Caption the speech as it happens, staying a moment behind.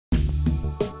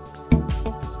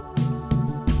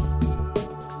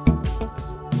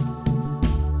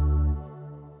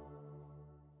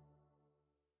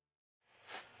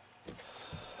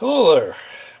Hello there.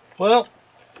 Well,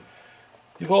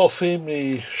 you've all seen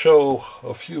me show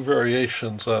a few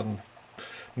variations on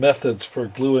methods for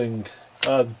gluing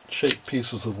odd-shaped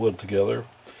pieces of wood together.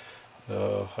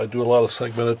 I do a lot of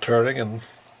segmented turning, and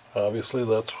obviously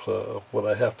that's what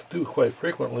I have to do quite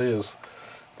frequently is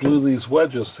glue these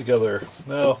wedges together.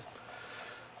 Now,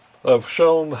 I've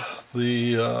shown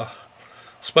the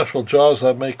special jaws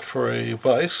I make for a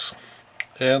vise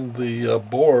and the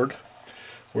board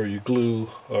where you glue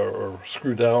or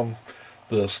screw down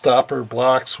the stopper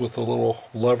blocks with a little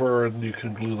lever, and you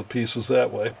can glue the pieces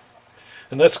that way.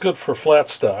 And that's good for flat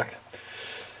stock.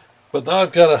 But now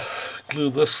I've got to glue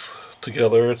this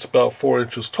together. It's about 4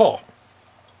 inches tall.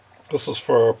 This is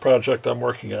for a project I'm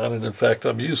working on, and in fact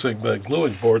I'm using the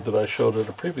gluing board that I showed in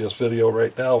a previous video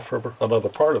right now for another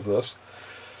part of this.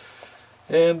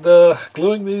 And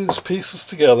gluing these pieces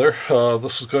together,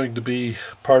 this is going to be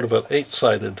part of an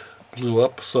 8-sided glue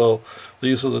up, so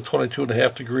these are the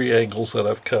 22.5 degree angles that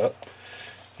I've cut,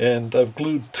 and I've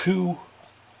glued 2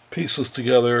 pieces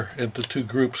together into 2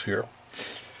 groups here,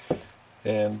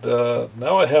 and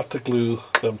now I have to glue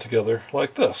them together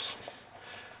like this.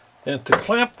 And to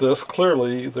clamp this,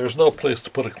 clearly there's no place to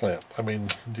put a clamp. I mean,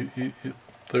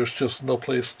 there's just no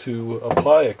place to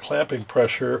apply a clamping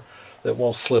pressure that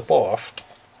won't slip off.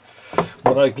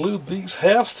 When I glued these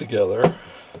halves together,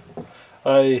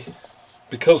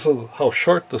 because of how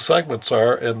short the segments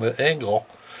are and the angle,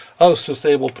 I was just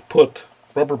able to put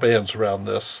rubber bands around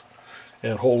this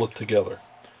and hold it together.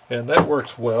 And that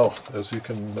works well. As you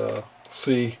can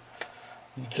see,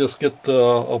 you just get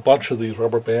a bunch of these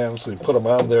rubber bands and you put them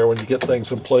on there. When you get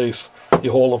things in place,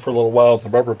 you hold them for a little while, and the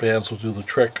rubber bands will do the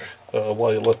trick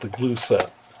while you let the glue set.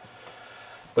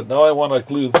 But now I want to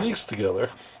glue these together.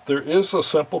 There is a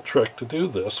simple trick to do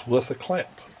this with a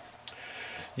clamp.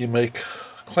 You make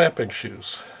clamping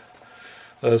shoes.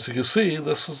 As you can see,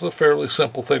 this is a fairly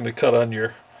simple thing to cut on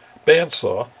your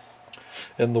bandsaw,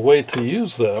 and the way to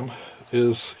use them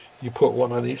is you put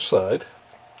one on each side,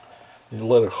 you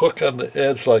let it hook on the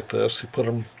edge like this, you put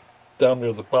them down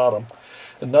near the bottom,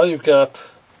 and now you've got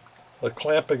a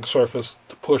clamping surface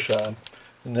to push on.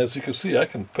 And as you can see, I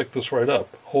can pick this right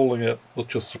up, holding it with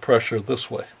just the pressure this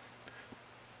way.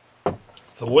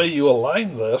 The way you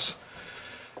align this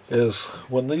is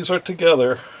when these are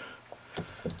together,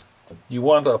 you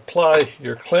want to apply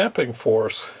your clamping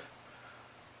force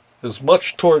as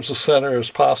much towards the center as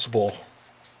possible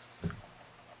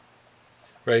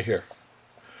right here.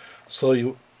 So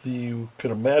you can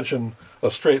imagine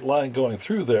a straight line going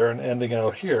through there and ending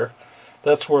out here.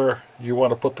 That's where you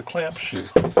want to put the clamp shoe.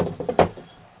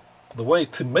 The way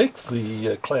to make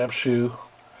the clamp shoe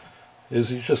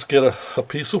is you just get a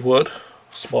piece of wood,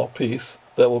 a small piece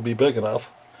that will be big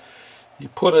enough. You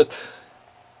put it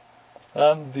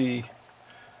on the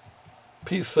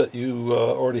piece that you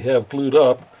already have glued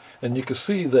up, and you can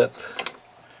see that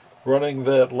running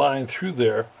that line through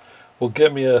there will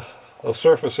give me a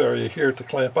surface area here to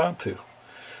clamp onto.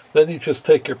 Then you just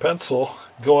take your pencil,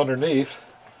 go underneath,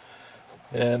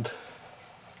 and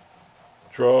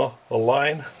draw a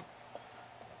line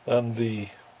on the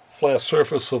flat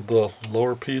surface of the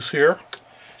lower piece here.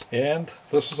 And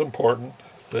this is important,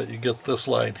 that you get this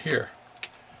line here.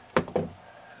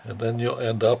 And then you'll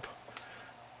end up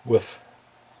with,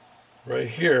 right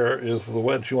here is the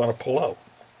wedge you want to pull out.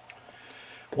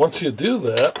 Once you do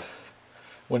that,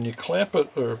 when you clamp it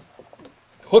or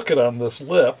hook it on this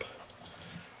lip,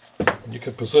 you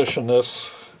can position this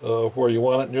where you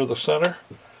want it near the center,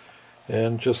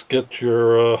 and just get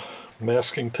your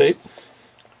masking tape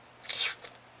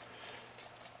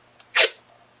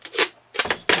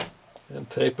and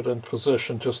tape it in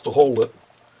position just to hold it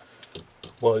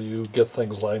while you get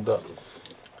things lined up.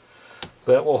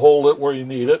 That will hold it where you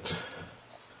need it.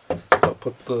 I'll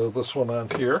put this one on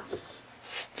here.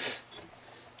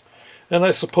 And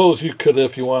I suppose you could,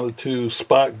 if you wanted to,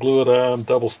 spot glue it on,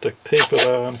 double stick tape it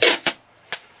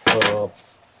on.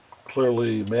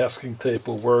 Clearly masking tape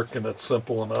will work, and it's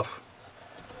simple enough.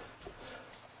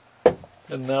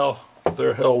 And now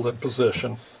they're held in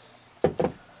position.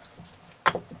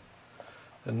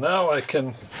 And now I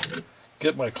can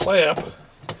get my clamp.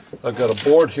 I've got a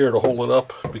board here to hold it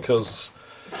up because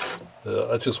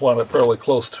I just want it fairly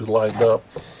close to lined up.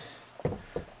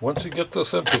 Once you get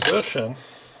this in position,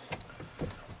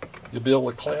 you'll be able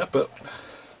to clamp it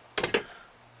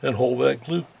and hold that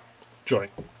glue joint.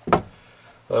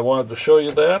 I wanted to show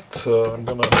you that. I'm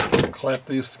going to clamp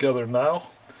these together now.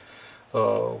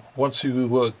 Once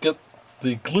you get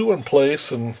the glue in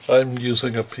place, and I'm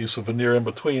using a piece of veneer in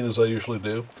between as I usually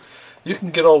do, you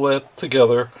can get all that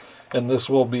together and this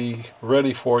will be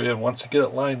ready for you. And once you get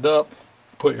it lined up,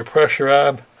 put your pressure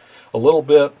on, a little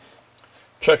bit,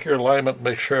 check your alignment,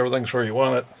 make sure everything's where you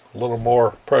want it, a little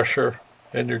more pressure,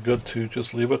 and you're good to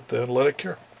just leave it and let it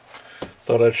cure.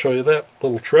 Thought I'd show you that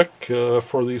little trick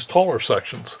for these taller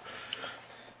sections.